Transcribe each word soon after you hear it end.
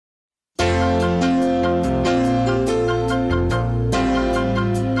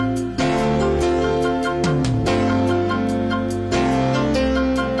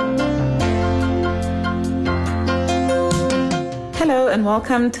and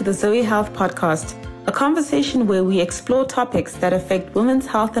welcome to the Zoe Health Podcast, a conversation where we explore topics that affect women's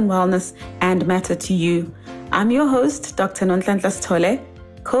health and wellness and matter to you. I'm your host, Dr. Nguza,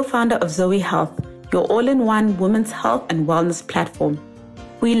 co-founder of Zoe Health, your all-in-one women's health and wellness platform.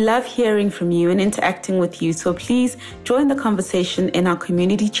 We love hearing from you and interacting with you, so please join the conversation in our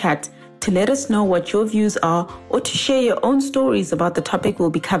community chat to let us know what your views are or to share your own stories about the topic we'll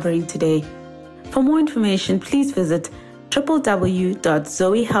be covering today. For more information, please visit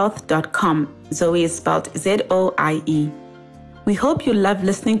www.zoehealth.com. Zoe is spelled Z-O-I-E. We hope you love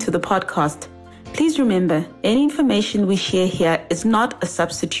listening to the podcast. Please remember, any information we share here is not a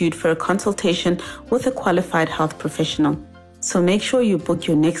substitute for a consultation with a qualified health professional. So make sure you book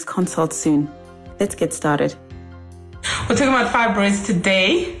your next consult soon. Let's get started. We're talking about fibroids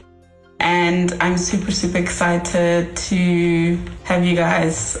today, and I'm super excited to have you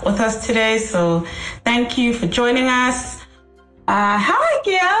guys with us today. So thank you for joining us. Hi,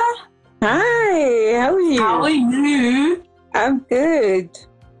 Gia. Hi, how are you? How are you? I'm good.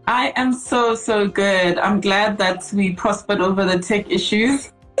 I am so good. I'm glad that we prospered over the tech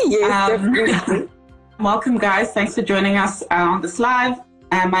issues. Yes, definitely. Welcome, guys. Thanks for joining us on this live.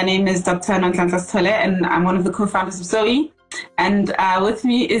 My name is Dr. Nguza, and I'm one of the co-founders of Zoe. And with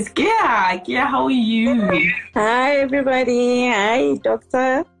me is Gia. Gia, how are you? Hi, everybody. Hi,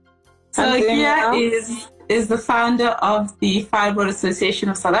 doctor. So Gia is the founder of the Fibroid Association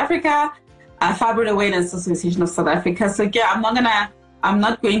of South Africa, Fibroid Awareness Association of South Africa. So Gia, I'm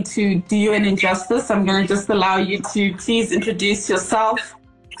not going to do you an injustice. I'm going to just allow you to please introduce yourself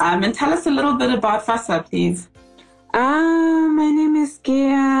and tell us a little bit about FAASA, please. My name is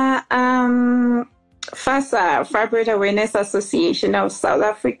Gia. FAASA, Fibroid Awareness Association of South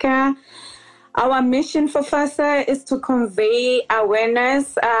Africa. Our mission for FAASA is to convey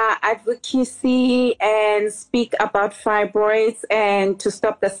awareness, advocacy, and speak about fibroids and to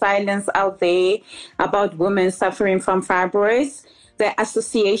stop the silence out there about women suffering from fibroids. The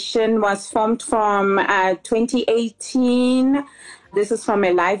association was formed from 2018. This is from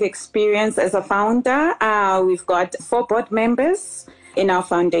a live experience as a founder. We've got 4 board members in our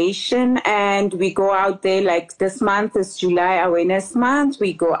foundation, and we go out there, like this month is July Awareness Month.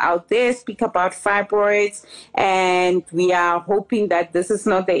 We go out there, speak about fibroids, and we are hoping that this is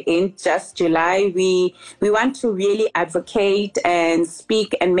not the end, just July. We want to really advocate and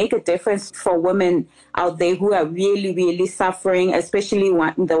speak and make a difference for women out there who are really suffering, especially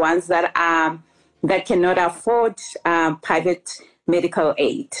the ones that cannot afford private medical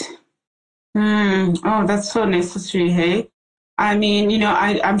aid. Oh, that's so necessary, hey? I mean,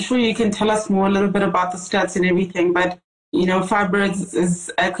 I'm sure you can tell us more a little bit about the stats and everything, but, fibroids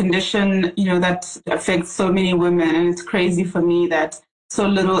is a condition, that affects so many women. And it's crazy for me that so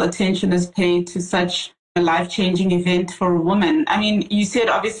little attention is paid to such a life-changing event for a woman. I mean, you said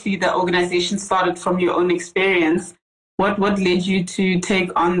obviously the organization started from your own experience. What led you to take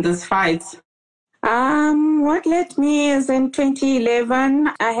on this fight? What led me is in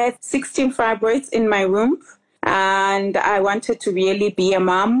 2011, I had 16 fibroids in my womb. And I wanted to really be a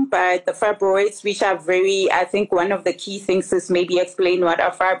mom, but the fibroids, which are I think one of the key things is maybe explain what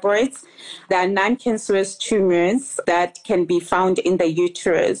are fibroids. They are non-cancerous tumors that can be found in the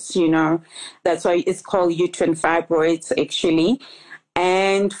uterus, That's why it's called uterine fibroids, actually.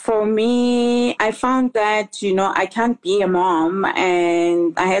 And for me, I found that, I can't be a mom,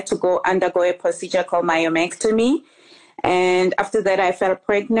 and I had to undergo a procedure called myomectomy. And after that, I fell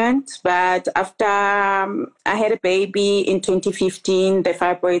pregnant. But after I had a baby in 2015, the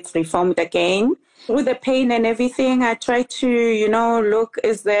fibroids reformed again. With the pain and everything, I tried to, look,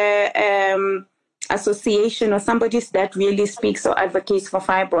 is there association or somebody that really speaks or advocates for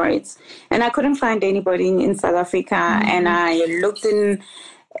fibroids? And I couldn't find anybody in South Africa. Mm-hmm. And I looked in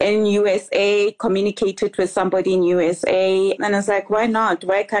USA, communicated with somebody in USA, and I was like, why not?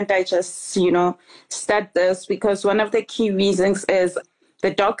 Why can't I just, start this? Because one of the key reasons is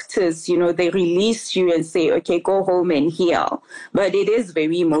the doctors, they release you and say, okay, go home and heal. But it is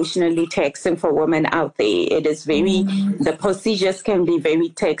very emotionally taxing for women out there. It is the procedures can be very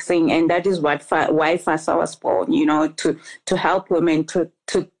taxing. And that is why FAASA was born, to help women to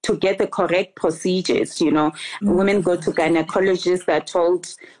get the correct procedures, Women go to gynecologists that are told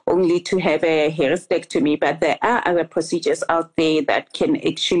only to have a hysterectomy, but there are other procedures out there that can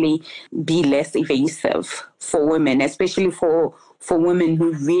actually be less invasive for women, especially for women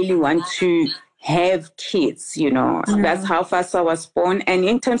who really want to have kids, That's how FAASA was born. And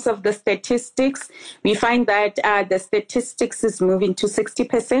in terms of the statistics, we find that the statistics is moving to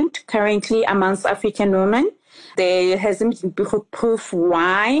 60% currently amongst African women. There hasn't been proof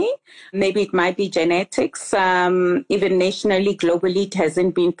why. Maybe it might be genetics. Even nationally, globally, it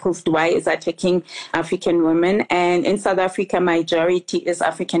hasn't been proved why it's attacking African women. And in South Africa, majority is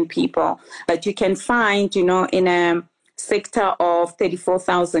African people. But you can find, in a sector of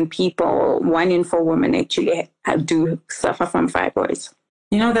 34,000 people, 1 in 4 women actually do suffer from fibroids.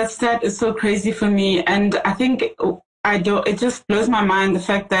 That stat is so crazy for me. And I think it just blows my mind, the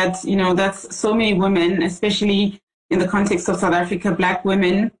fact that, that's so many women, especially in the context of South Africa, Black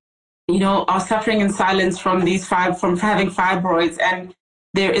women, are suffering in silence from from having fibroids. And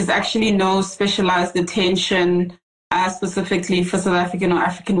there is actually no specialized attention specifically for South African or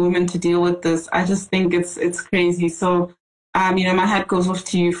African women to deal with this. I just think it's crazy. So, my hat goes off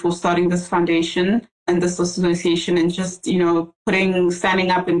to you for starting this foundation and this association, and just,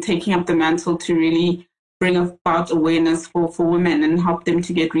 standing up and taking up the mantle to really bring about awareness for women and help them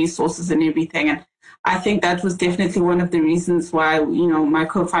to get resources and everything. And I think that was definitely one of the reasons why, my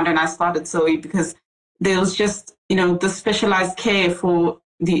co-founder and I started Zoe, because there was just, the specialized care for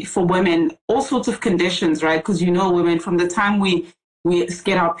women, all sorts of conditions, right? Because, women, from the time we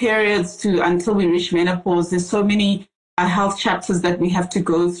get our periods to until we reach menopause, there's so many health chapters that we have to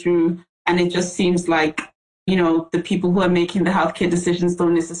go through. And it just seems like, the people who are making the healthcare decisions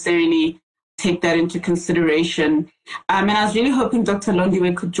don't necessarily take that into consideration. And I was really hoping Dr.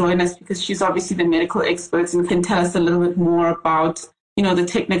 Londiwe could join us, because she's obviously the medical expert and can tell us a little bit more about, the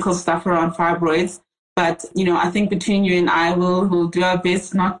technical stuff around fibroids. But, I think between you and I, we'll do our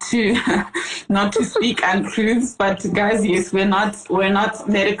best not to speak untruths. But guys, yes, we're not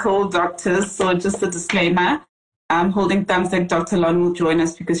medical doctors. So just a disclaimer. I'm holding thumbs that Dr. Lon will join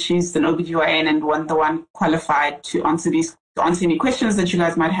us, because she's an OBGYN and the one qualified to answer any questions that you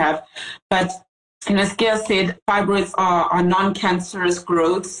guys might have. But, as Gia said, fibroids are non-cancerous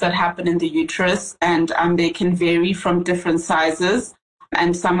growths that happen in the uterus, and they can vary from different sizes.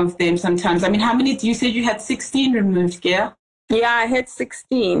 And some of them sometimes, how many, you said you had 16 removed, Gia? Yeah, I had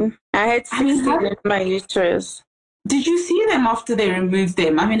 16. I had 16 in my uterus. Did you see them after they removed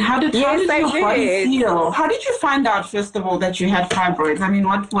them? How did your body feel? How did you find out, first of all, that you had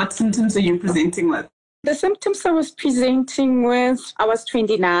fibroids? What symptoms are you presenting with? The symptoms I was presenting with, I was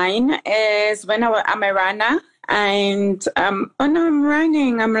 29, is when I'm a runner. And when I'm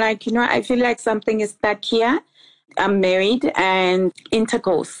running, I'm like, I feel like something is stuck here. I'm married, and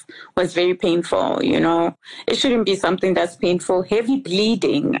intercourse was very painful, It shouldn't be something that's painful. Heavy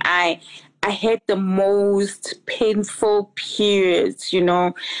bleeding. I had the most painful periods,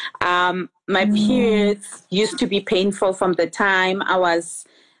 My periods used to be painful from the time I was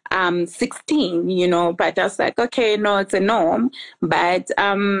 16, but I was like, okay, no, it's a norm. But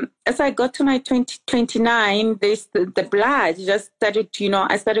as I got to my 29, the blood just started,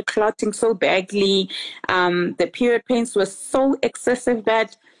 I started clotting so badly. The period pains were so excessive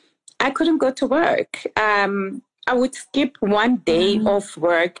that I couldn't go to work. I would skip one day of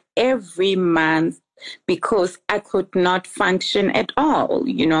work every month because I could not function at all,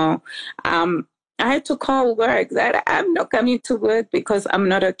 I had to call work that I'm not coming to work because I'm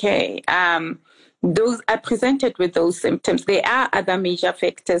not okay. Those I presented with those symptoms. There are other major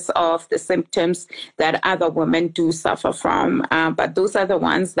factors of the symptoms that other women do suffer from, but those are the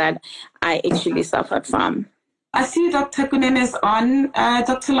ones that I actually suffered from. I see Dr. Kunene is on.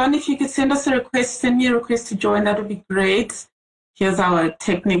 Dr. Lon, if you could send us a request to join, that would be great. Here's our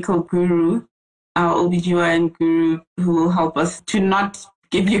technical guru, our OBGYN guru, who will help us to not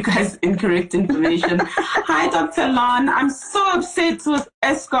give you guys incorrect information. Hi, Dr. Lon. I'm so upset with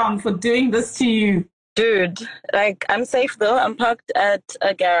Eskom for doing this to you. Dude, I'm safe though. I'm parked at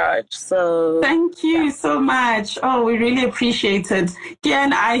a garage, so... Thank you so much. Oh, we really appreciate it. Kia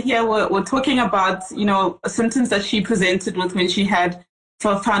and I here were talking about, symptoms that she presented with when she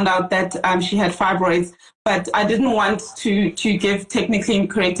found out that she had fibroids. But I didn't want to give technically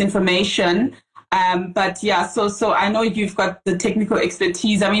incorrect information. But yeah, so I know you've got the technical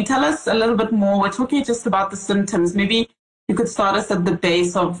expertise. Tell us a little bit more. We're talking just about the symptoms. Maybe you could start us at the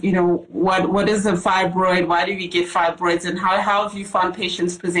base of, what is a fibroid? Why do we get fibroids? And how have you found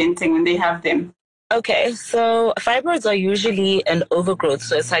patients presenting when they have them? Okay, so fibroids are usually an overgrowth.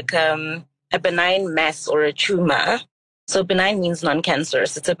 So it's like a benign mass or a tumor. So benign means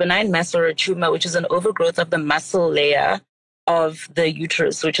non-cancerous. It's a benign mass or a tumor, which is an overgrowth of the muscle layer of the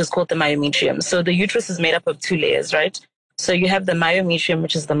uterus, which is called the myometrium. So the uterus is made up of 2 layers, right? So you have the myometrium,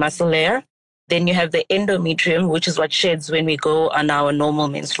 which is the muscle layer. Then you have the endometrium, which is what sheds when we go on our normal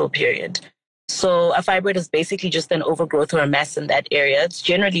menstrual period. So a fibroid is basically just an overgrowth or a mass in that area. It's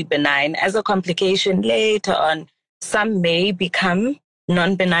generally benign. As a complication later on, some may become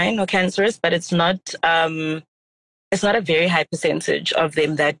non-benign or cancerous, but it's not it's not a very high percentage of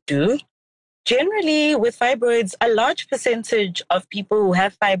them that do. Generally, with fibroids, a large percentage of people who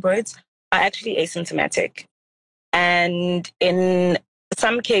have fibroids are actually asymptomatic. And in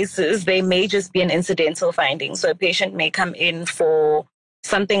some cases, they may just be an incidental finding. So a patient may come in for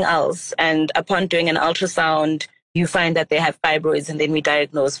something else, and upon doing an ultrasound, you find that they have fibroids, and then we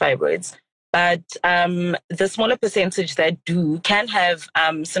diagnose fibroids. But the smaller percentage that do can have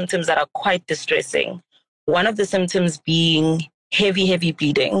symptoms that are quite distressing. One of the symptoms being heavy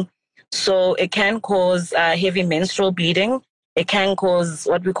bleeding. So it can cause heavy menstrual bleeding. It can cause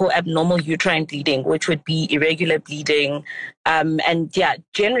what we call abnormal uterine bleeding, which would be irregular bleeding. And yeah,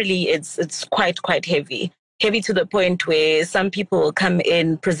 generally it's quite heavy. Heavy to the point where some people will come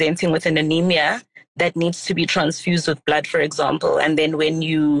in presenting with an anemia that needs to be transfused with blood, for example. And then when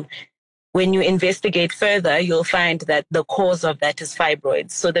you investigate further, you'll find that the cause of that is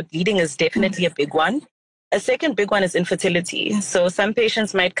fibroids. So the bleeding is definitely a big one. A second big one is infertility. So some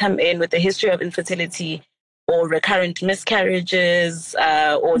patients might come in with a history of infertility or recurrent miscarriages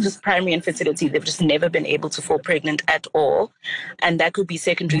or just primary infertility. They've just never been able to fall pregnant at all. And that could be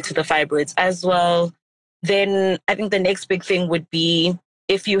secondary to the fibroids as well. Then I think the next big thing would be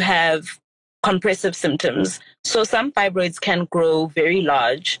if you have compressive symptoms. So some fibroids can grow very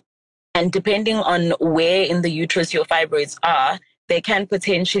large. And depending on where in the uterus your fibroids are, they can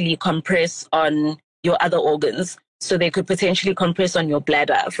potentially compress on your other organs. So they could potentially compress on your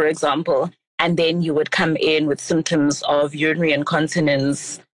bladder, for example. And then you would come in with symptoms of urinary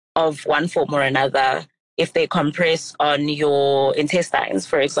incontinence of one form or another. If they compress on your intestines,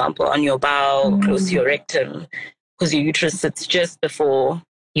 for example, on your bowel, close to your rectum, because your uterus sits just before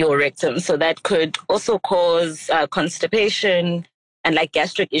your rectum. So that could also cause constipation and like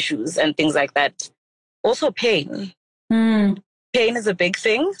gastric issues and things like that. Also pain. Pain is a big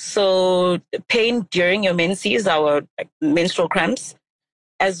thing. So pain during your menses, our menstrual cramps,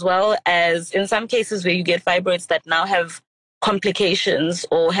 as well as in some cases where you get fibroids that now have complications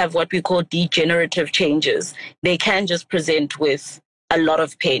or have what we call degenerative changes. They can just present with a lot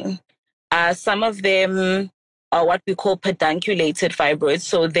of pain. Some of them are what we call pedunculated fibroids.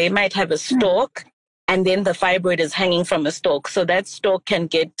 So they might have a stalk and then the fibroid is hanging from a stalk. So that stalk can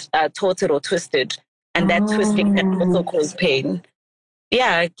get torted or twisted. And that twisting can also cause pain.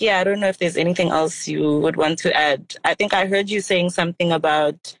 Yeah, I don't know if there's anything else you would want to add. I think I heard you saying something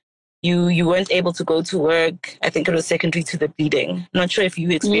about you weren't able to go to work. I think it was secondary to the bleeding. Not sure if you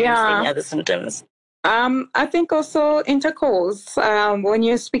experienced any other symptoms. I think also intercourse. When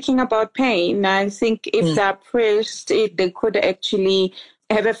you're speaking about pain, I think if they're pressed, they could actually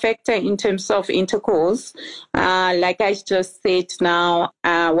have a factor in terms of intercourse. Like I just said now,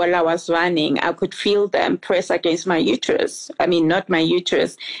 while I was running, I could feel them press against my uterus. I mean, not my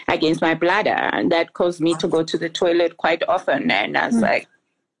uterus, against my bladder. And that caused me to go to the toilet quite often. And I was like,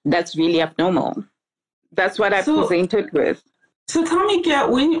 that's really abnormal. That's what I presented with. So tell me, Gia,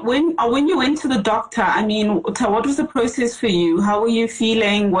 when you went to the doctor, I mean, what was the process for you? How were you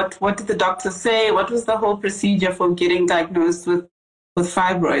feeling? What did the doctor say? What was the whole procedure for getting diagnosed with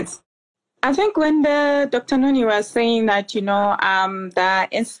fibroids? I think when the Dr. Noni was saying that,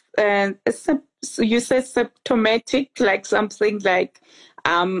 you said symptomatic, like something like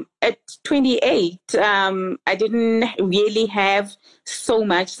at 28, I didn't really have so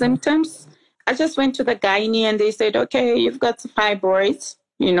much symptoms. I just went to the gynae and they said, okay, you've got fibroids,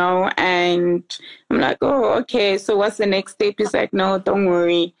 and I'm like, oh, okay. So what's the next step? He's like, no, don't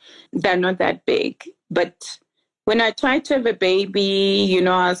worry. They're not that big. But when I tried to have a baby,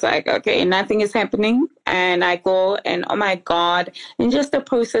 I was like, okay, nothing is happening. And I go and, oh my God, in just the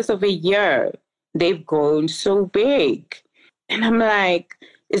process of a year, they've grown so big. And I'm like,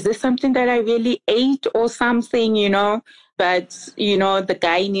 is this something that I really ate or something, But, the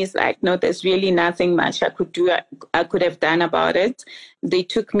gynae is like, no, there's really nothing much I could have done about it. They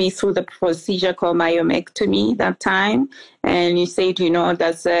took me through the procedure called myomectomy that time. And you said,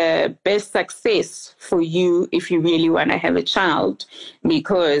 that's the best success for you if you really want to have a child.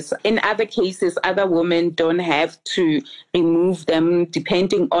 Because in other cases, other women don't have to remove them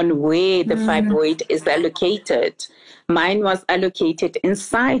depending on where the fibroid is allocated. Mine was allocated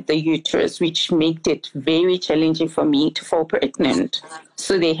inside the uterus, which made it very challenging for me to fall pregnant.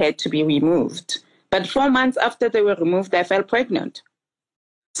 So they had to be removed. But 4 months after they were removed, I fell pregnant.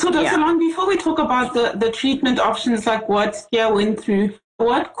 So, Dr. Long, before we talk about the treatment options, like what Gia went through,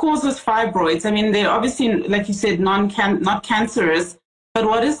 what causes fibroids? I mean, they're obviously, like you said, not cancerous, but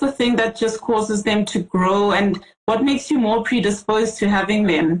what is the thing that just causes them to grow, and what makes you more predisposed to having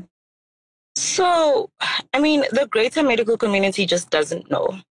them? So, I mean, the greater medical community just doesn't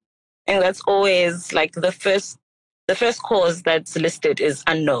know. And that's always like the first the first cause that's listed is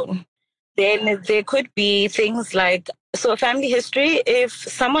unknown. Then there could be things like, so family history, if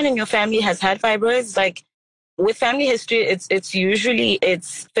someone in your family has had fibroids, like with family history, it's usually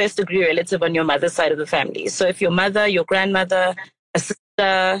it's first degree relative on your mother's side of the family. So if your mother, your grandmother, a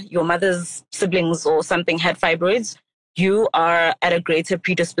sister, your mother's siblings or something had fibroids, you are at a greater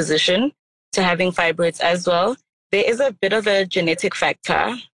predisposition to having fibroids as well. There is a bit of a genetic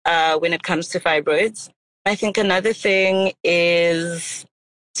factor when it comes to fibroids. I think another thing is,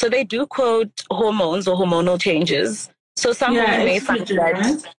 so they do quote hormones or hormonal changes. So some women may find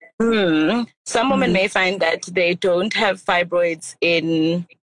that some women may find that they don't have fibroids in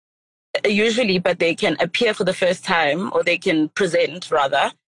usually, but they can appear for the first time, or they can present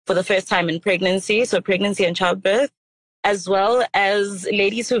rather for the first time in pregnancy. So pregnancy and childbirth, as well as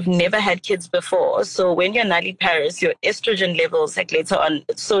ladies who've never had kids before. So when you're nulliparous, your estrogen levels, like later on,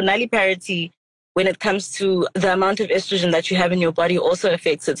 so nulliparity, when it comes to the amount of estrogen that you have in your body, also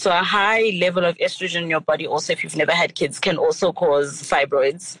affects it. So a high level of estrogen in your body also, if you've never had kids, can also cause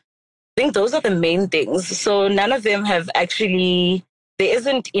fibroids. I think those are the main things. So none of them have actually, there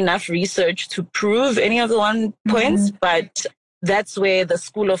isn't enough research to prove any of the points, but that's where the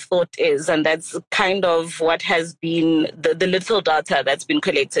school of thought is. And that's kind of what has been the little data that's been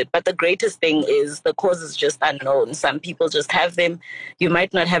collected. But the greatest thing is the cause is just unknown. Some people just have them. You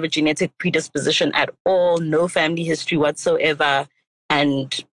might not have a genetic predisposition at all, no family history whatsoever,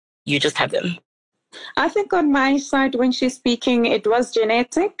 and you just have them. I think on my side, when she's speaking, it was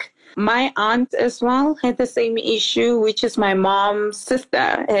genetic. My aunt as well had the same issue, which is my mom's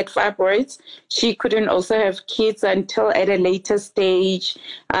sister had fibroids. She couldn't also have kids until at a later stage.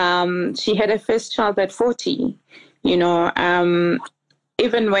 She had her first child at 40. You know,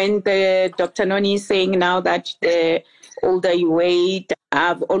 even when the Dr. Noni is saying now that the older you wait,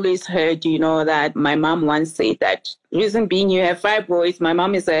 I've always heard, you know, that my mom once said that reason being you have fibroids. My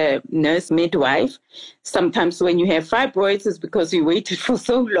mom is a nurse midwife. Sometimes when you have fibroids, it's because you waited for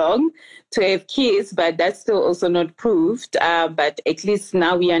so long to have kids, but that's still also not proved. But at least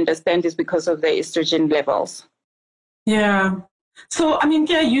now we understand it's because of the estrogen levels. Yeah. So, I mean,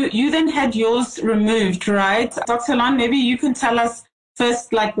 yeah, you then had yours removed, right? Dr. Lon, maybe you can tell us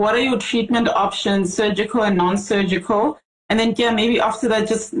first, like, what are your treatment options, surgical and non-surgical? And then, yeah, maybe after that,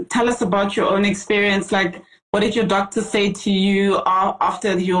 just tell us about your own experience. Like, what did your doctor say to you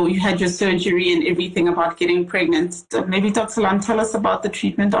after you had your surgery and everything about getting pregnant? Maybe, Dr. Lon, tell us about the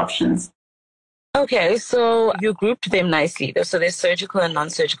treatment options. Okay, so you grouped them nicely. So there's surgical and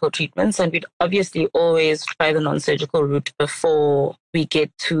non-surgical treatments, and we'd obviously always try the non-surgical route before we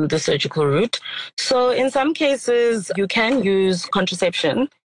get to the surgical route. So in some cases, you can use contraception.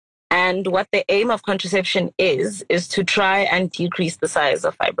 And what the aim of contraception is to try and decrease the size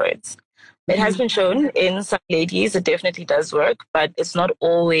of fibroids. It has been shown in some ladies, it definitely does work, but it's not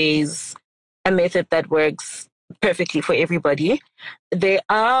always a method that works perfectly for everybody. There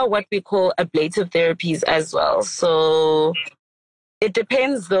are what we call ablative therapies as well. So it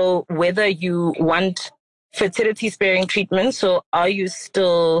depends, though, whether you want fertility sparing treatment. So are you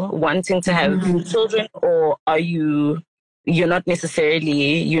still wanting to have children, or are you're not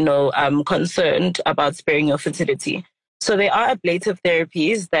necessarily, concerned about sparing your fertility? So there are ablative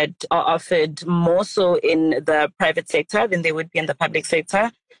therapies that are offered more so in the private sector than they would be in the public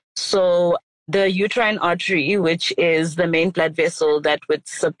sector. So the uterine artery, which is the main blood vessel that would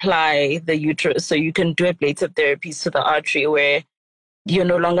supply the uterus, so you can do ablative therapies to the artery where you're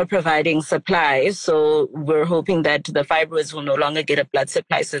no longer providing supply. So we're hoping that the fibroids will no longer get a blood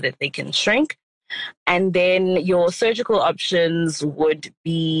supply so that they can shrink. And then your surgical options would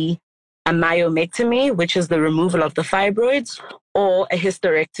be a myomectomy, which is the removal of the fibroids, or a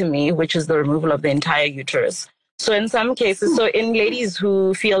hysterectomy, which is the removal of the entire uterus. So in some cases, so in ladies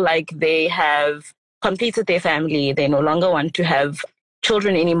who feel like they have completed their family, they no longer want to have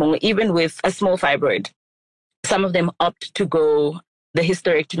children anymore, even with a small fibroid, some of them opt to go the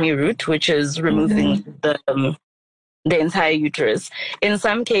hysterectomy route, which is removing the entire uterus. In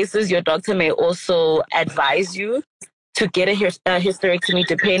some cases, your doctor may also advise you to get a hysterectomy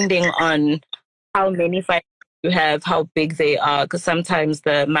depending on how many fibroids you have, how big they are, because sometimes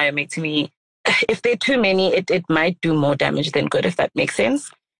the myomectomy, if they're too many, it might do more damage than good, if that makes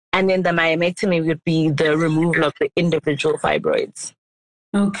sense. And then the myomectomy would be the removal of the individual fibroids.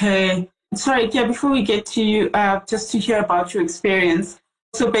 Okay. Sorry, yeah, before we get to you, just to hear about your experience.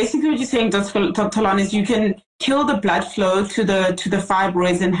 So basically what you're saying, Dr. Lon, is you can kill the blood flow to the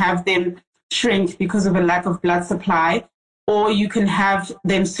fibroids and have them shrink because of a lack of blood supply. or you can have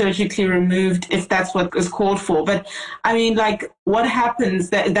them surgically removed if that's what is called for. But I mean, like, what happens?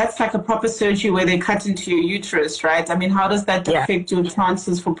 That's like a proper surgery where they cut into your uterus, right? I mean, how does that affect your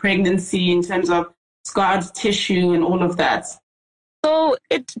chances for pregnancy in terms of scarred tissue and all of that? So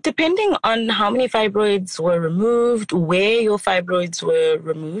depending on how many fibroids were removed, where your fibroids were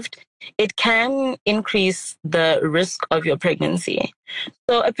removed, it can increase the risk of your pregnancy.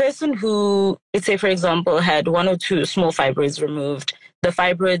 So a person who, let's say, for example, had 1 or 2 small fibroids removed, the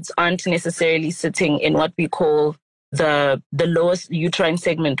fibroids aren't necessarily sitting in what we call the lowest uterine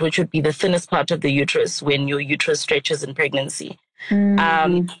segment, which would be the thinnest part of the uterus when your uterus stretches in pregnancy.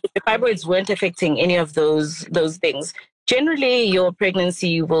 If the fibroids weren't affecting any of those things, generally your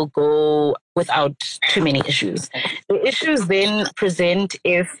pregnancy will go without too many issues. The issues then present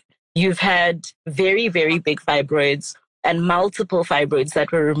if you've had very, very big fibroids and multiple fibroids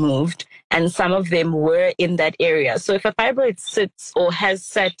that were removed, and some of them were in that area. So if a fibroid sits or has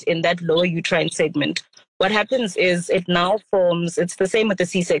sat in that lower uterine segment, what happens is it now forms, it's the same with the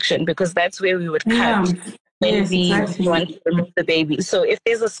C-section, because that's where we would cut when we want to remove the baby. So if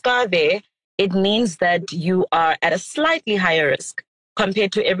there's a scar there, it means that you are at a slightly higher risk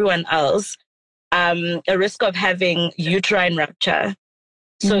compared to everyone else, a risk of having uterine rupture.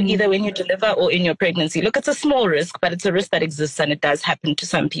 So either when you deliver or in your pregnancy. Look, it's a small risk, but it's a risk that exists and it does happen to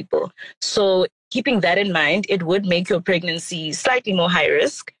some people. So keeping that in mind, it would make your pregnancy slightly more high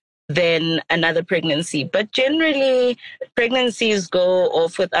risk than another pregnancy. But generally, pregnancies go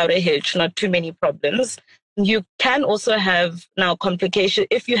off without a hitch, not too many problems. You can also have now complications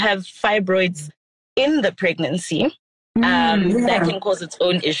if you have fibroids in the pregnancy. That can cause its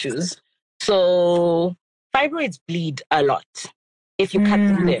own issues. So fibroids bleed a lot if you cut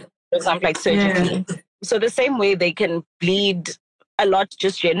them there, for example, like surgically. So the same way they can bleed a lot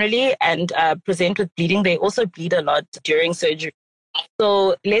just generally and present with bleeding, they also bleed a lot during surgery.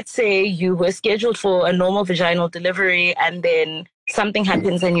 So let's say you were scheduled for a normal vaginal delivery and then something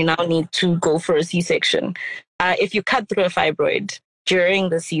happens and you now need to go for a C-section. If you cut through a fibroid during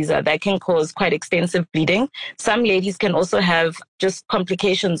the Caesar, that can cause quite extensive bleeding. Some ladies can also have just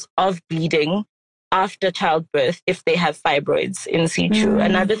complications of bleeding after childbirth if they have fibroids in situ.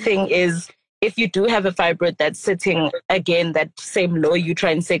 Another thing is if you do have a fibroid that's sitting, again, that same lower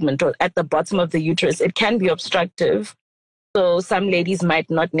uterine segment or at the bottom of the uterus, it can be obstructive. So some ladies might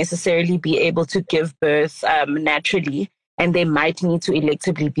not necessarily be able to give birth naturally, and they might need to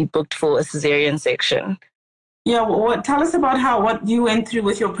electively be booked for a cesarean section. Yeah, well, tell us about what you went through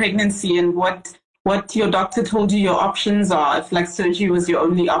with your pregnancy and what your doctor told you your options are, if like surgery was your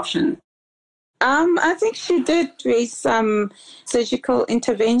only option. I think she did raise some surgical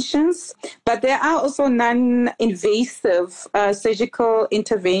interventions, but there are also non-invasive surgical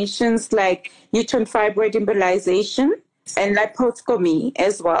interventions like uterine fibroid embolization and liposcopy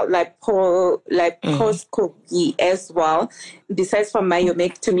as well, liposcopy as well, besides from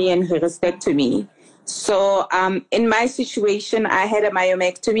myomectomy and hysterectomy. So in my situation, I had a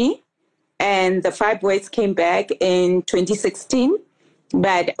myomectomy and the fibroids came back in 2016.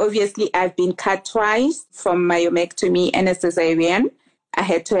 But obviously, I've been cut twice from myomectomy and a cesarean. I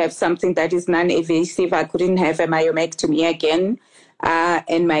had to have something that is non-invasive. I couldn't have a myomectomy again.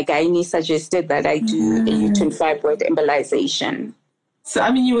 And my gynae suggested that I do a uterine fibroid embolization. So,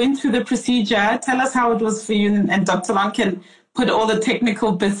 I mean, you went through the procedure. Tell us how it was for you, and Dr. Long can put all the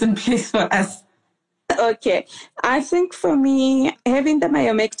technical bits in place for us. Okay. I think for me, having the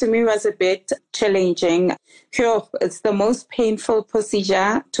myomectomy was a bit challenging. Sure, it's the most painful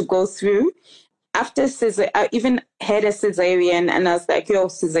procedure to go through. After I even had a cesarean, and I was like,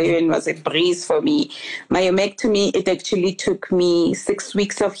 cesarean was a breeze for me. Myomectomy, it actually took me 6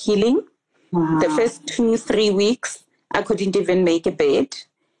 weeks of healing. Wow. The first 2-3 weeks, I couldn't even make a bed.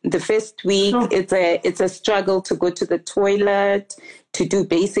 The first week, it's a struggle to go to the toilet, to do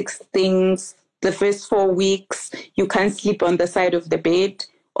basic things. The first 4 weeks, you can't sleep on the side of the bed.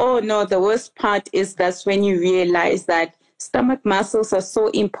 Oh, no, the worst part is that's when you realize that stomach muscles are so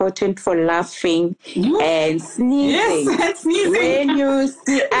important for laughing and sneezing. Yes, and sneezing. When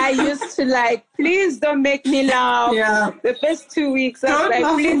I used to please don't make me laugh. Yeah. The first 2 weeks, I was like,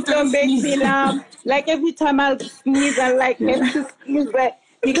 please don't make me laugh. Like every time I'll sneeze, I have to sneeze.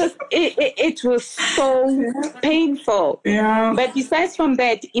 Because it was so painful. Yeah. But besides from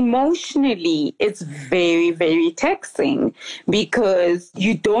that, emotionally, it's very, very taxing because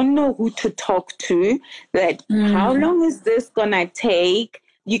you don't know who to talk to, that how long is this going to take?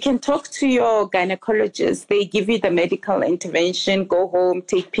 You can talk to your gynecologist. They give you the medical intervention, go home,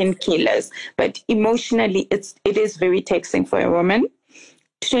 take painkillers. But emotionally, it is very taxing for a woman.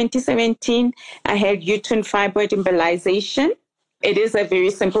 2017, I had uterine fibroid embolization. It is a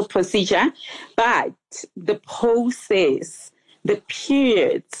very simple procedure, but the process, the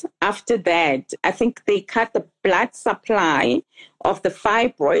periods after that, I think they cut the blood supply of the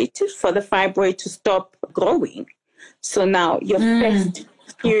fibroid for the fibroid to stop growing. So now your first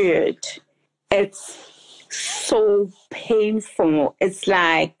period, it's so painful. It's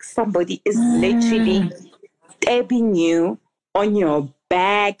like somebody is literally stabbing you on your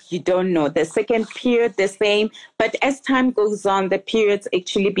back. You don't know. The second period, the same. But as time goes on, the periods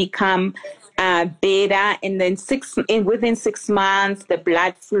actually become better. And then within 6 months, the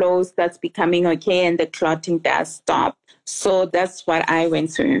blood flow starts becoming okay and the clotting does stop. So that's what I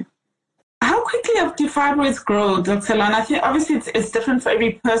went through. How quickly do fibroids grow, Dr. Lana? I think obviously it's different for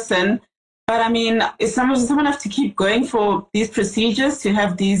every person. But I mean, does someone have to keep going for these procedures to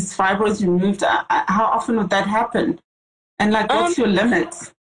have these fibroids removed? How often would that happen? And like, what's your limit?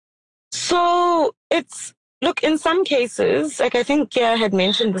 So look, in some cases, like I think Kia had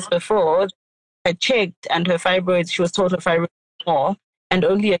mentioned this before, I checked and her fibroids, she was told her fibroids were more, and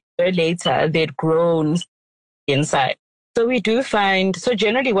only a year later they'd grown inside. So we do find, so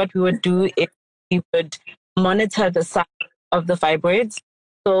generally what we would do is we would monitor the size of the fibroids.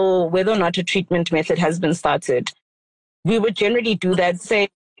 So whether or not a treatment method has been started, we would generally do that. Say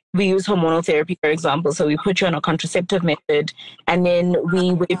we use hormonal therapy, for example. So we put you on a contraceptive method and then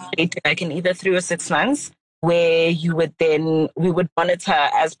we would wait like in either 3 or 6 months where we would monitor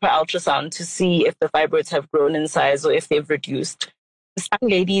as per ultrasound to see if the fibroids have grown in size or if they've reduced. Some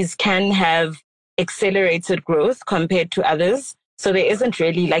ladies can have accelerated growth compared to others. So there isn't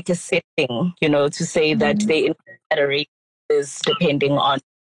really like a setting, to say that they at a rate is depending on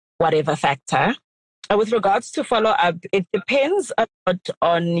whatever factor. With regards to follow-up, it depends a lot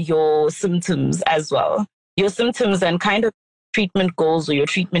on your symptoms as well. Your symptoms and kind of treatment goals or your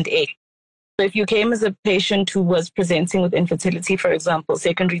treatment aim. So if you came as a patient who was presenting with infertility, for example,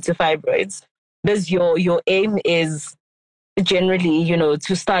 secondary to fibroids, your aim is generally,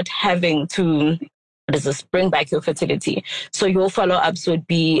 to start having to bring back your fertility. So your follow-ups would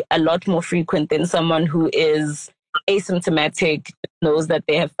be a lot more frequent than someone who is asymptomatic, knows that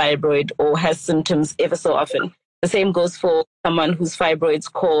they have fibroid or has symptoms ever so often. The same goes for someone whose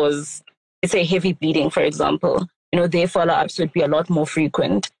fibroids cause, let's say, heavy bleeding, for example. Their follow-ups would be a lot more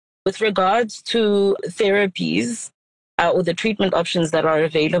frequent. With regards to therapies or the treatment options that are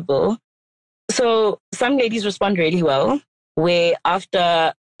available, so some ladies respond really well, where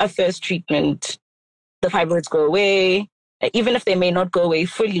after a first treatment, the fibroids go away, even if they may not go away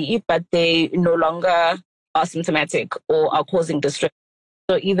fully, but they no longer are symptomatic or are causing distress.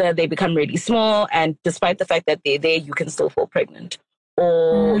 So either they become really small, and despite the fact that they're there, you can still fall pregnant,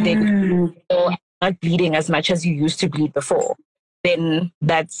 or they become not bleeding as much as you used to bleed before. Then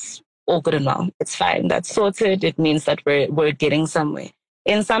that's all good and well. It's fine. That's sorted. It means that we're getting somewhere.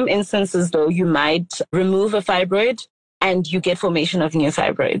 In some instances, though, you might remove a fibroid and you get formation of new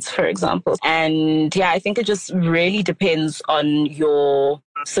fibroids, for example. And yeah, I think it just really depends on your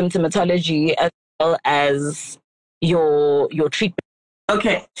symptomatology as well as your treatment.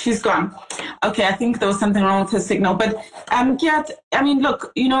 Okay, she's gone. Okay, I think there was something wrong with her signal. But yeah, I mean,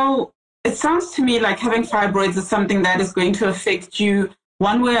 look, it sounds to me like having fibroids is something that is going to affect you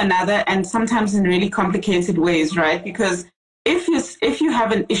one way or another, and sometimes in really complicated ways, right? Because if you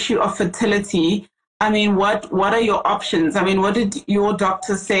have an issue of fertility, I mean, what are your options? I mean, what did your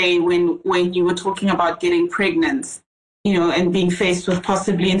doctor say when you were talking about getting pregnant, and being faced with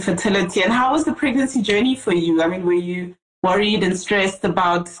possibly infertility? And how was the pregnancy journey for you? I mean, were you worried and stressed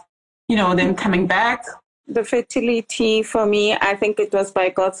about, them coming back? The fertility for me, I think it was by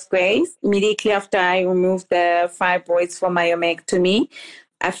God's grace. Immediately after I removed the fibroids for my myomectomy,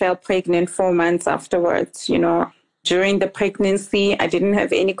 I fell pregnant 4 months afterwards. During the pregnancy, I didn't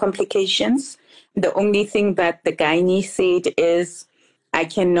have any complications. The only thing that the gynae said is I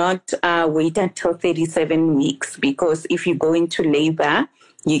cannot wait until 37 weeks because if you go into labor,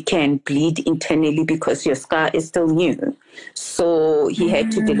 you can bleed internally because your scar is still new. So he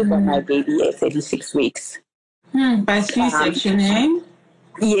had to deliver my baby at 36 weeks. By C-section, eh?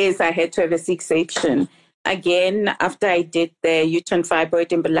 Yes, I had to have a C-section. Again, after I did the uterine fibroid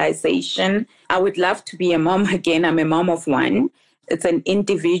embolization, I would love to be a mom again. I'm a mom of one. It's an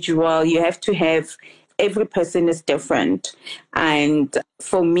individual. You have to have, every person is different. And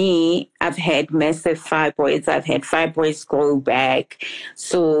for me, I've had massive fibroids. I've had fibroids grow back.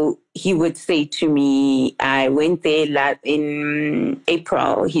 So he would say to me, I went there in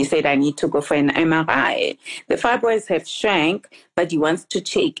April. He said, I need to go for an MRI. The fibroids have shrank, but he wants to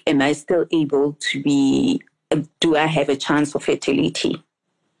check, am I still able to do I have a chance of fertility?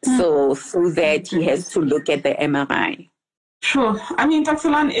 So through that, he has to look at the MRI. Sure. I mean,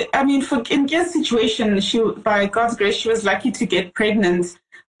 Dr. Lan, in Gia's situation, by God's grace, she was lucky to get pregnant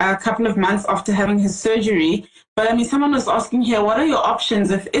a couple of months after having his surgery. But I mean, someone was asking here, what are your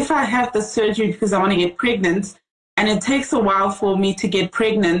options if I have the surgery because I want to get pregnant and it takes a while for me to get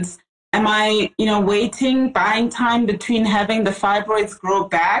pregnant? Am I, waiting, buying time between having the fibroids grow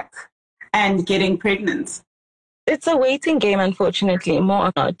back and getting pregnant? It's a waiting game, unfortunately, more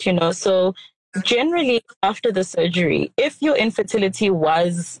or not, So generally after the surgery, if your infertility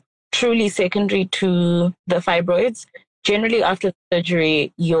was truly secondary to the fibroids, generally after the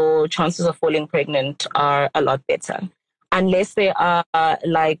surgery, your chances of falling pregnant are a lot better, unless there are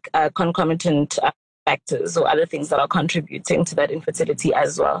concomitant factors or other things that are contributing to that infertility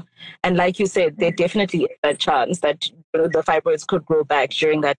as well. And like you said, there definitely is a chance that the fibroids could grow back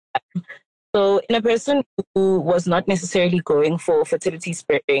during that time. So in a person who was not necessarily going for fertility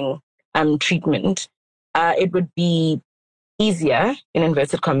sparing treatment, it would be easier, in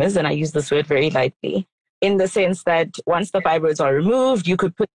inverted commas, and I use this word very lightly, in the sense that once the fibroids are removed, you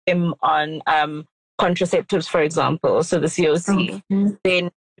could put them on contraceptives, for example, so the COC.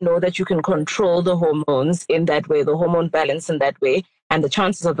 Then know that you can control the hormones in that way, the hormone balance in that way, and the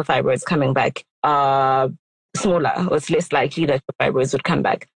chances of the fibroids coming back are smaller, or it's less likely that the fibroids would come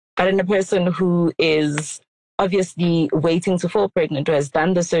back. But in a person who is obviously waiting to fall pregnant or has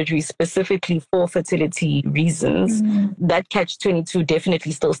done the surgery specifically for fertility reasons, that catch-22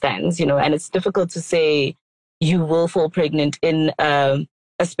 definitely still stands, and it's difficult to say you will fall pregnant in a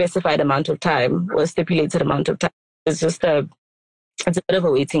specified amount of time or a stipulated amount of time. It's a bit of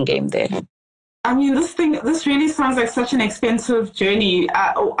a waiting game there. I mean, this really sounds like such an expensive journey.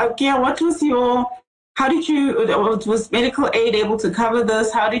 Was medical aid able to cover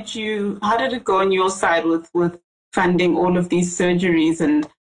this? How did it go on your side with funding all of these surgeries? And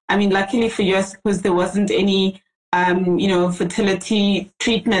I mean, luckily for you, I suppose there wasn't any, fertility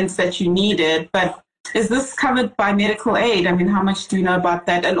treatments that you needed, but is this covered by medical aid? I mean, how much do you know about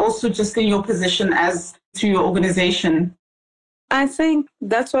that? And also just in your position as through your organization? I think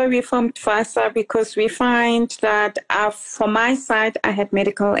that's why we formed FAASA, because we find that from my side, I had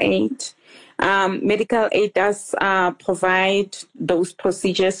medical aid. Medical aid does provide those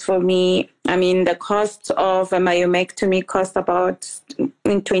procedures for me. I mean, the cost of a myomectomy cost about,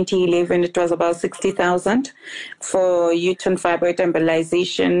 in 2011, it was about 60,000. For uterine fibroid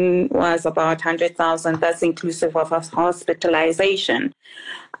embolization was about 100,000. That's inclusive of hospitalization.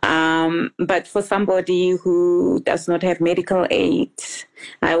 But for somebody who does not have medical aid,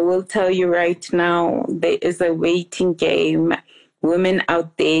 I will tell you right now, there is a waiting game. Women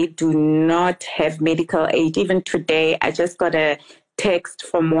out there do not have medical aid. Even today, I just got a text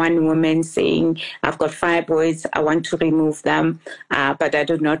from one woman saying, I've got fibroids, I want to remove them, but I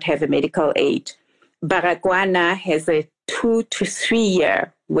do not have a medical aid. Baragwana has a 2 to 3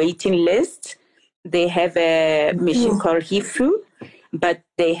 year waiting list. They have a machine called HIFU, but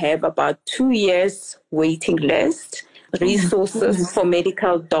they have about 2 years waiting list. Resources for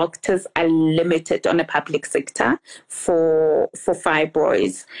medical doctors are limited on the public sector for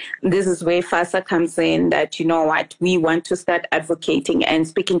fibroids. This is where FAASA comes in, that, we want to start advocating and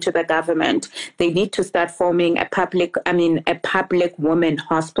speaking to the government. They need to start forming a public women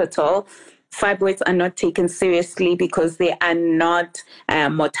hospital. Fibroids are not taken seriously because they are not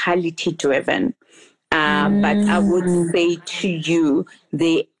mortality driven. But I would say to you,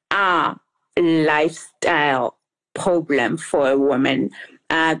 they are lifestyle problem for a woman.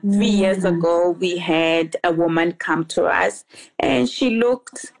 3 years ago, we had a woman come to us, and she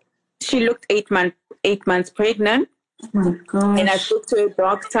looked 8 months pregnant. Oh my gosh. And I spoke to a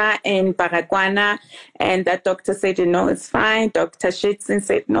doctor in Baragwana, and that doctor said, it's fine. Dr. Shitson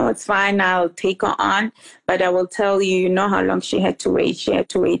said, no, it's fine. I'll take her on. But I will tell you, how long she had to wait? She had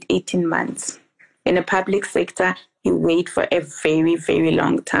to wait 18 months. In the public sector, you wait for a very, very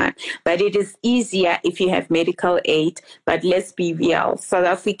long time. But it is easier if you have medical aid. But let's be real. South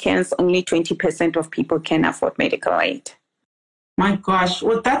Africans, only 20% of people can afford medical aid. My gosh,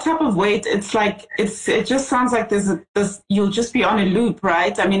 with that type of weight, it just sounds like you'll just be on a loop,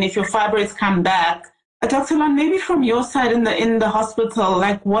 right? I mean, if your fibroids come back, Dr. Lan, maybe from your side in the hospital,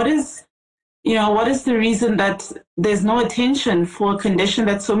 what is the reason that there's no attention for a condition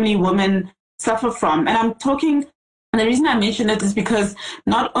that so many women suffer from? And the reason I mention it is because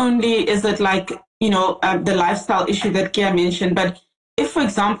not only is it the lifestyle issue that Gia mentioned, but if, for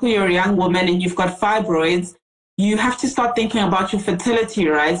example, you're a young woman and you've got fibroids, you have to start thinking about your fertility,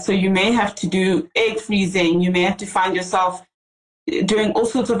 right? So you may have to do egg freezing. You may have to find yourself doing all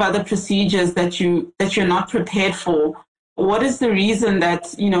sorts of other procedures that you're not prepared for. what is the reason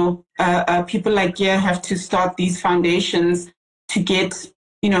that, people like you have to start these foundations to get,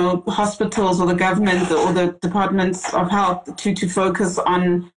 hospitals or the government or the departments of health to focus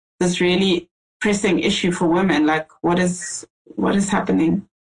on this really pressing issue for women? Like, what is happening?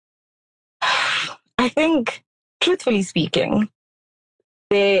 I think, truthfully speaking,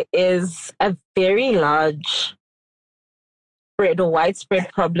 there is a very large spread or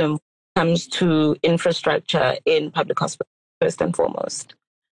widespread problem when it comes to infrastructure in public hospitals, first and foremost.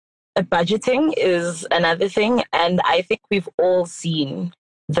 Budgeting is another thing, and I think we've all seen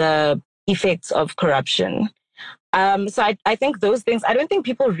the effects of corruption. So I think those things, I don't think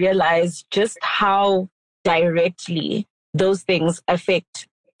people realize just how directly those things affect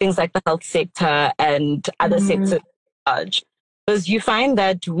things like the health sector and other sectors at large. Because you find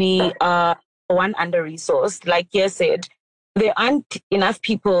that we are, one, under-resourced. Like you said, there aren't enough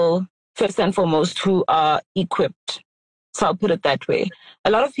people, first and foremost, who are equipped. So I'll put it that way.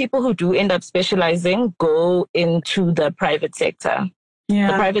 A lot of people who do end up specializing go into the private sector. Yeah.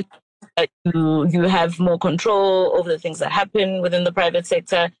 The private you have more control over the things that happen within the private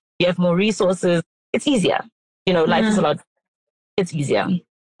sector. You have more resources. It's easier. Life is a lot, it's easier.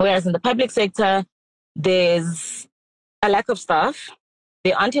 Whereas in the public sector, there's a lack of staff.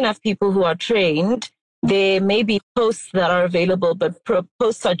 There aren't enough people who are trained. There may be posts that are available, but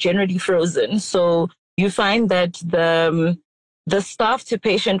posts are generally frozen. So you find that the staff to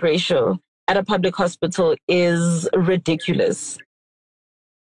patient ratio at a public hospital is ridiculous.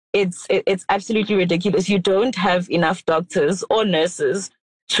 It's absolutely ridiculous. You don't have enough doctors or nurses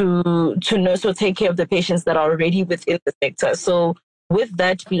to nurse or take care of the patients that are already within the sector. So with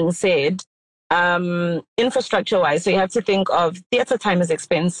that being said, infrastructure-wise, so you have to think of theater time is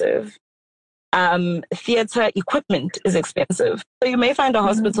expensive. Theater equipment is expensive. So you may find a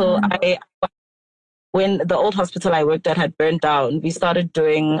hospital, when the old hospital I worked at had burned down, we started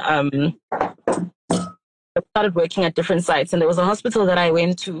doing, started working at different sites. And there was a hospital that I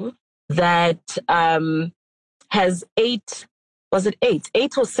went to that has eight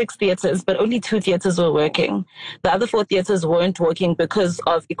or six theaters, but only 2 theaters were working. The other 4 theaters weren't working because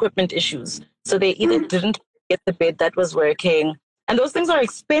of equipment issues. So they either didn't get the bed that was working. And those things are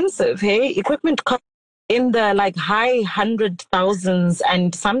expensive, hey? Equipment costs in the high 100,000s,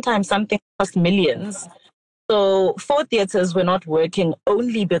 and sometimes something costs millions. So 4 theaters were not working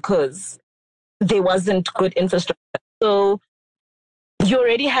only because there wasn't good infrastructure. So you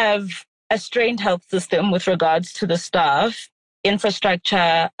already have a strained health system with regards to the staff,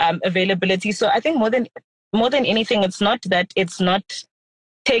 infrastructure, availability. So I think more than anything, it's not that it's not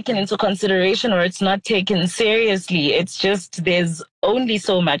taken into consideration or it's not taken seriously. It's just there's only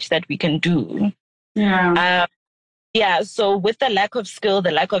so much that we can do. Yeah. So with the lack of skill,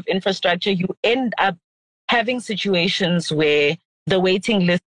 the lack of infrastructure, you end up having situations where the waiting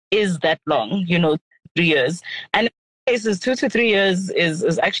list is that long, 3 years. And in cases, 2 to 3 years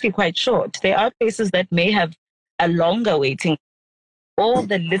is actually quite short. There are places that may have a longer waiting. All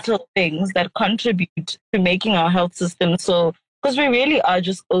the little things that contribute to making our health system so, because we really are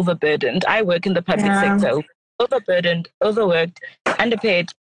just overburdened. I work in the public sector, overburdened, overworked, underpaid.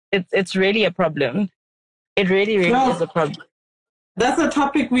 It's really a problem. It really is a problem. That's a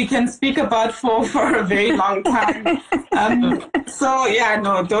topic we can speak about for a very long time.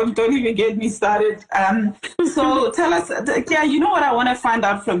 Don't even get me started. So tell us, you know what I want to find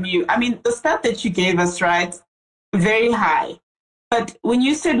out from you? I mean, the stat that you gave us, right? Very high. But when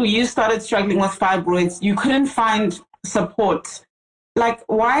you said you started struggling with fibroids, you couldn't find support. Like,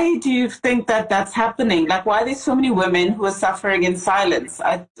 why do you think that that's happening? Like, why are there so many women who are suffering in silence?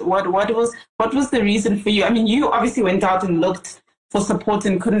 What was the reason for you? I mean, you obviously went out and looked for support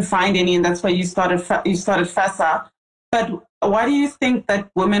and couldn't find any, and that's why you started FAASA. But why do you think that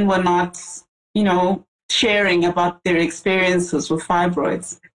women were not, sharing about their experiences with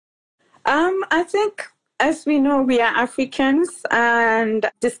fibroids? I think, as we know, we are Africans, and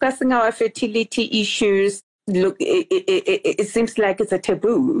discussing our fertility issues, look, it seems like it's a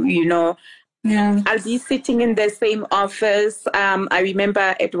taboo, Yeah. I'll be sitting in the same office. I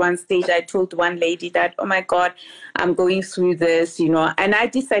remember at one stage I told one lady that, oh my God, I'm going through this, and I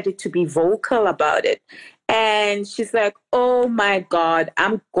decided to be vocal about it. And she's like, oh my God,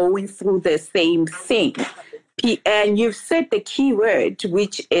 I'm going through the same thing. And you've said the key word,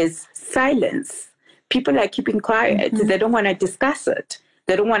 which is silence. People are keeping quiet. Mm-hmm. They don't want to discuss it.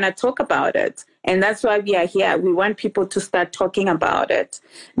 They don't want to talk about it. And that's why we are here. We want people to start talking about it,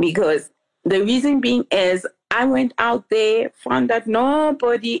 because the reason being is I went out there, found that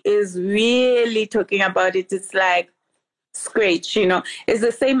nobody is really talking about it. It's like scratch, it's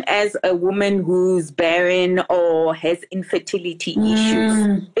the same as a woman who's barren or has infertility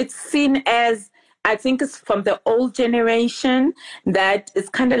issues. It's seen as, I think it's from the old generation, that it's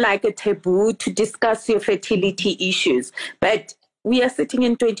kind of like a taboo to discuss your fertility issues. But we are sitting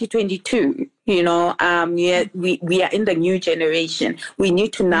in 2022, we are in the new generation. We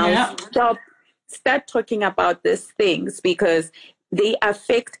need to now start talking about these things because they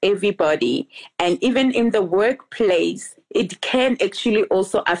affect everybody. And even in the workplace, it can actually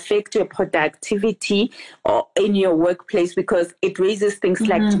also affect your productivity or in your workplace because it raises things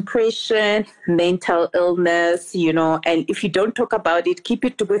like depression, mental illness, and if you don't talk about it, keep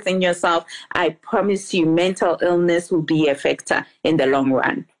it within yourself, I promise you mental illness will be a factor in the long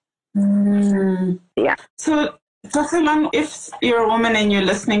run. Yeah. So, Dr. Long, if you're a woman and you're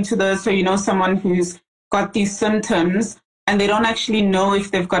listening to this, or you know someone who's got these symptoms, and they don't actually know if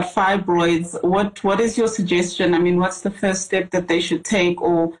they've got fibroids, what is your suggestion? I mean, what's the first step that they should take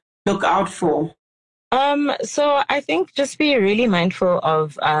or look out for? So I think just be really mindful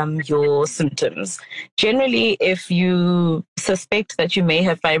of your symptoms. Generally, if you suspect that you may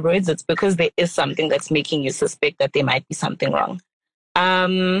have fibroids, it's because there is something that's making you suspect that there might be something wrong.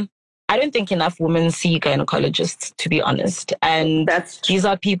 I don't think enough women see gynecologists, to be honest. And these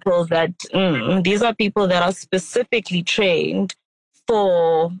are people that are specifically trained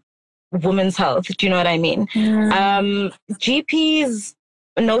for women's health. Do you know what I mean? GPs,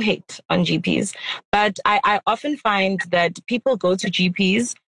 no hate on GPs, but I often find that people go to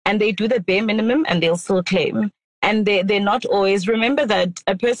GPs and they do the bare minimum and they'll still claim. And they're not always, remember that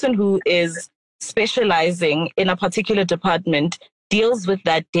a person who is specializing in a particular department deals with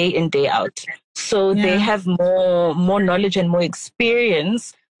that day in, day out. So they have more knowledge and more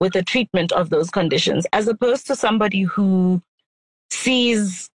experience with the treatment of those conditions, as opposed to somebody who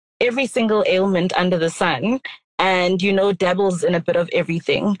sees every single ailment under the sun and, dabbles in a bit of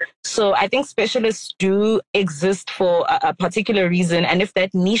everything. So I think specialists do exist for a particular reason. And if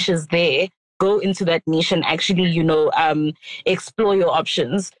that niche is there, go into that niche and actually, explore your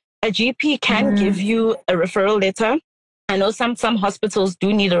options. A GP can give you a referral letter. I know some hospitals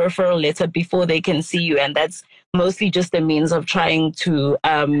do need a referral letter before they can see you, and that's mostly just a means of trying to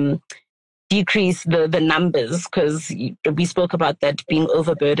decrease the numbers, because we spoke about that being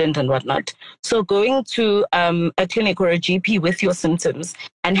overburdened and whatnot. So going to a clinic or a GP with your symptoms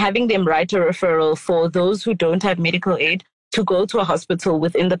and having them write a referral for those who don't have medical aid to go to a hospital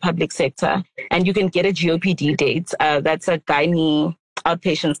within the public sector, and you can get a GOPD date. That's a gynae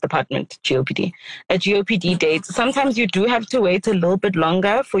outpatients department, GOPD. A GOPD date. Sometimes you do have to wait a little bit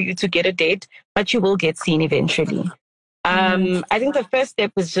longer for you to get a date, but you will get seen eventually. I think the first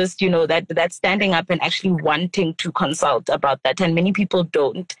step is just, that standing up and actually wanting to consult about that. And many people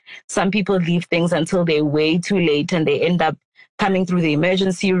don't. Some people leave things until they're way too late and they end up coming through the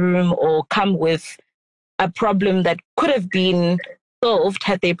emergency room or come with a problem that could have been solved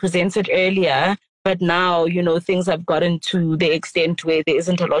had they presented earlier. But now, things have gotten to the extent where there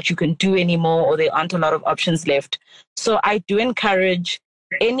isn't a lot you can do anymore, or there aren't a lot of options left. So I do encourage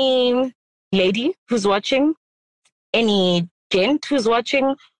any lady who's watching, any gent who's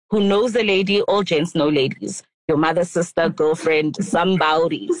watching, who knows a lady. All gents know ladies. Your mother, sister, girlfriend,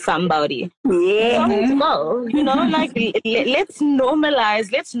 somebody. Yeah. Well, let's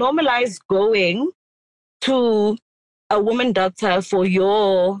normalize going to a woman doctor for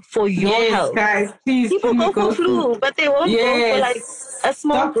your health. Guys, please. People go for flu, but they won't go for like a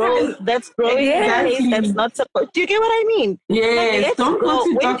small growth that's growing in a place that's not supposed. Do you get what I mean? Yes, like, don't go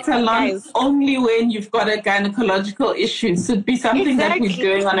to Dr. Long only when you've got a gynecological issue. It should be something that we're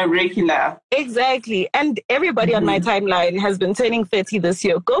doing on a regular. Exactly. And everybody on my timeline has been turning 30 this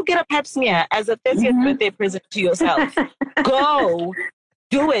year. Go get a pap smear as a 30th birthday present to yourself. Go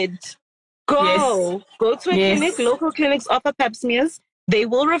do it. Go to a clinic. Local clinics offer pap smears. They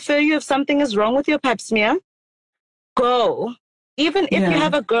will refer you if something is wrong with your pap smear. Go. Even if you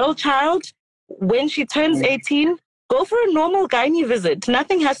have a girl child, when she turns 18, go for a normal gynae visit.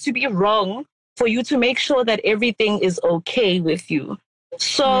 Nothing has to be wrong for you to make sure that everything is okay with you.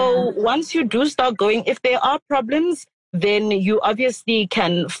 So once you do start going, if there are problems, then you obviously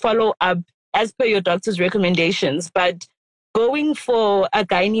can follow up as per your doctor's recommendations. But going for a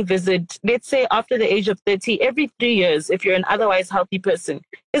gynae visit, let's say after the age of 30, every 3 years, if you're an otherwise healthy person,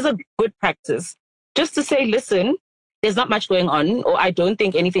 is a good practice. Just to say, listen, there's not much going on, or I don't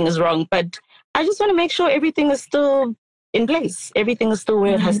think anything is wrong, but I just want to make sure everything is still in place. Everything is still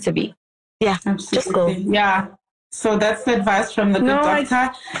where it has to be. Yeah, absolutely. Just go. Yeah. So that's the advice from the good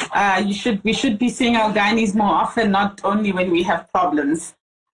doctor. We should be seeing our gynaes more often, not only when we have problems.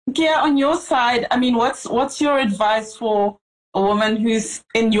 Gia, on your side, I mean, what's your advice for a woman who's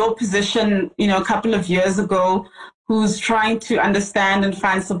in your position, a couple of years ago, who's trying to understand and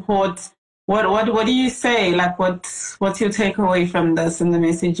find support? What do you say? Like, what's your takeaway from this and the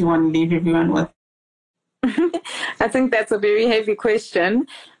message you want to leave everyone with? I think that's a very heavy question.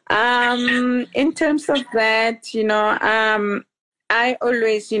 In terms of that, I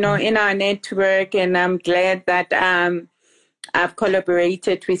always, in our network, and I'm glad that I've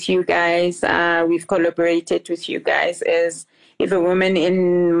collaborated with you guys. We've collaborated with you guys as if a woman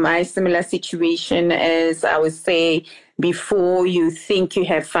in my similar situation as I would say before you think you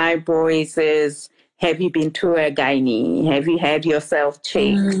have fibroids is, have you been to a gynae? Have you had yourself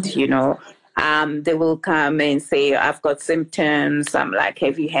checked? They will come and say, I've got symptoms. I'm like,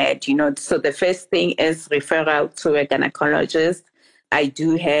 have you had, so the first thing is referral to a gynecologist. I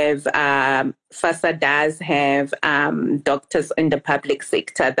do have, FAASA does have doctors in the public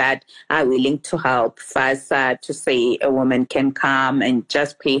sector that are willing to help FAASA to say a woman can come and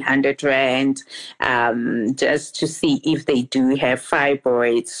just pay 100 Rand just to see if they do have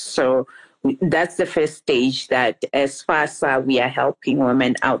fibroids. So that's the first stage, that as FAASA, we are helping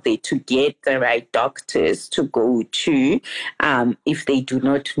women out there to get the right doctors to go to if they do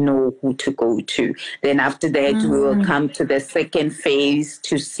not know who to go to. Then after that, we will come to the second phase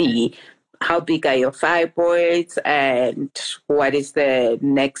to see how big are your fibroids and what is the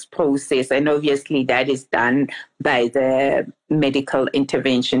next process. And obviously that is done by the medical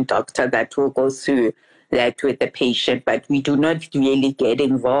intervention doctor that will go through that with the patient, but we do not really get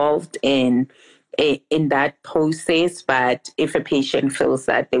involved in that process. But if a patient feels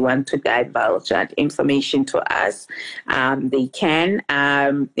that they want to divulge that information to us, they can.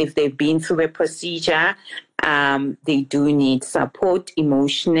 If they've been through a procedure, they do need support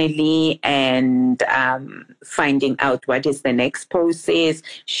emotionally and finding out what is the next process.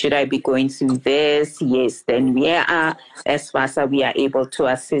 Should I be going through this? Yes, then we are, as far as we are able to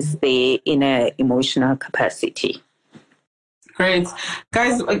assist there in an emotional capacity. Great.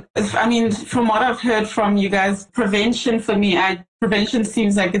 Guys, I mean, from what I've heard from you guys, prevention for me, prevention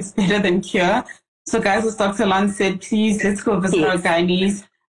seems like it's better than cure. So guys, as Dr. Lon said, please, let's go visit our gynaes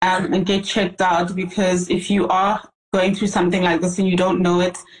and get checked out, because if you are going through something like this and you don't know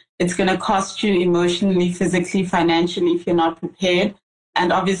it, it's going to cost you emotionally, physically, financially if you're not prepared.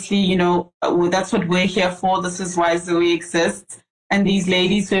 And obviously, that's what we're here for. This is why Zoe exists. And these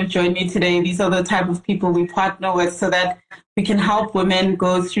ladies who have joined me today, these are the type of people we partner with so that we can help women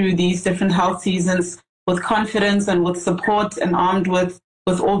go through these different health seasons with confidence and with support and armed with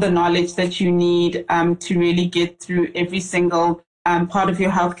all the knowledge that you need to really get through every single part of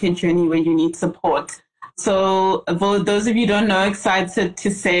your healthcare journey where you need support. So for those of you who don't know, excited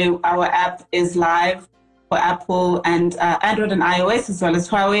to say our app is live for Apple and Android and iOS as well as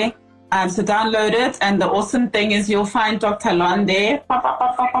Huawei. So download it, and the awesome thing is you'll find Dr. Lon there.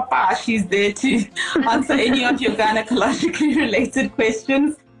 She's there to answer any of your gynecologically related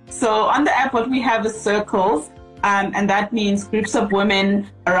questions. So on the app, what we have is circles, and that means groups of women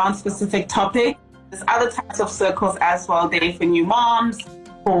around specific topics. There's other types of circles as well there for new moms,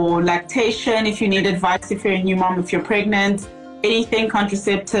 for lactation, if you need advice, if you're a new mom, if you're pregnant, anything,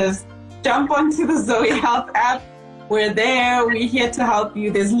 contraceptives. Jump onto the Zoe Health app. We're there. We're here to help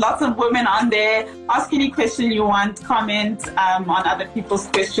you. There's lots of women on there. Ask any question you want. Comment on other people's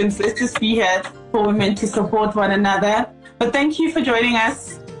questions. Let's just be here for women to support one another. But thank you for joining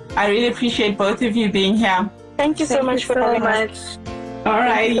us. I really appreciate both of you being here. Thank you so much for having us. All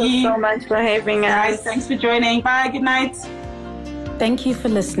right. Thank you so much for having us. Guys, thanks for joining. Bye. Good night. Thank you for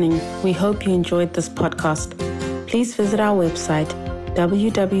listening. We hope you enjoyed this podcast. Please visit our website,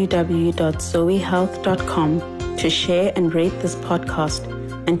 www.zoehealth.com, to share and rate this podcast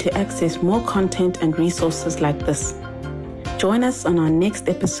and to access more content and resources like this. Join us on our next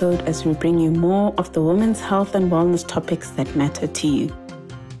episode as we bring you more of the women's health and wellness topics that matter to you.